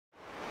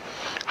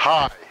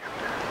Hi,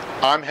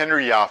 I'm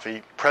Henry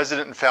Yaffe,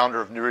 President and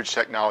Founder of New Ridge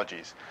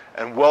Technologies,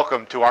 and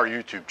welcome to our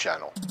YouTube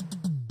channel.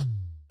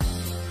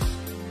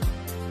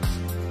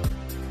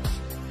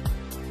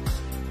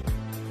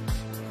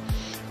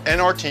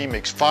 NRT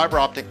makes fiber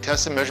optic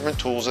test and measurement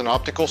tools and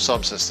optical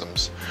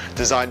subsystems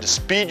designed to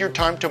speed your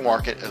time to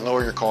market and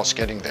lower your costs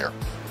getting there.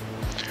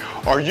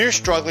 Are you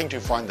struggling to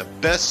find the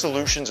best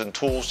solutions and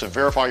tools to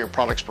verify your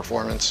product's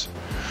performance?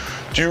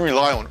 Do you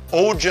rely on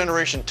old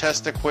generation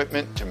test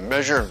equipment to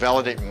measure and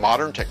validate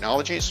modern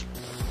technologies?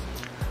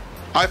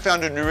 I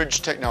founded New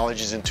Ridge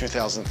Technologies in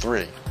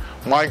 2003.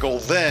 My goal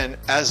then,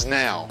 as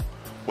now,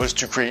 was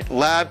to create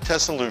lab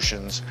test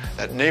solutions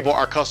that enable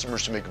our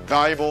customers to make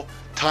valuable,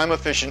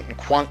 time-efficient, and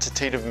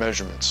quantitative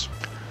measurements.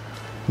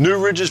 New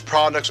Ridge's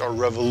products are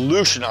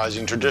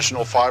revolutionizing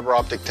traditional fiber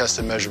optic test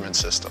and measurement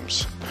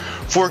systems.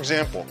 For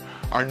example,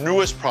 our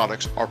newest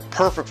products are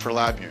perfect for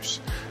lab use.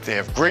 They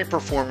have great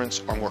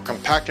performance, are more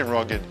compact and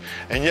rugged,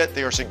 and yet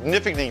they are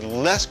significantly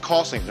less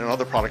costly than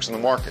other products in the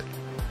market.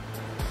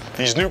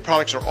 These new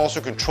products are also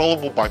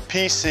controllable by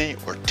PC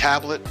or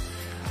tablet,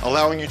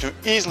 allowing you to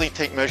easily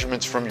take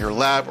measurements from your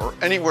lab or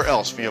anywhere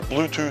else via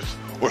Bluetooth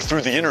or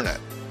through the internet.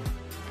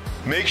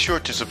 Make sure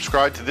to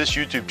subscribe to this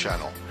YouTube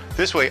channel.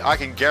 This way I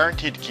can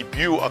guarantee to keep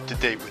you up to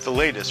date with the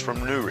latest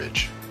from New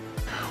Ridge.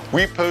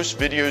 We post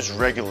videos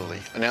regularly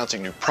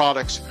announcing new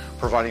products,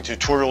 providing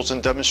tutorials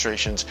and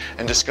demonstrations,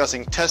 and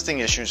discussing testing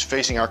issues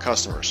facing our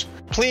customers.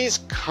 Please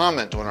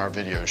comment on our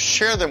videos,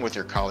 share them with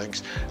your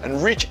colleagues,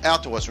 and reach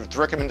out to us with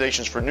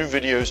recommendations for new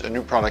videos and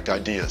new product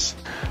ideas.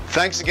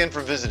 Thanks again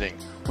for visiting.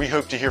 We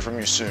hope to hear from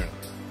you soon.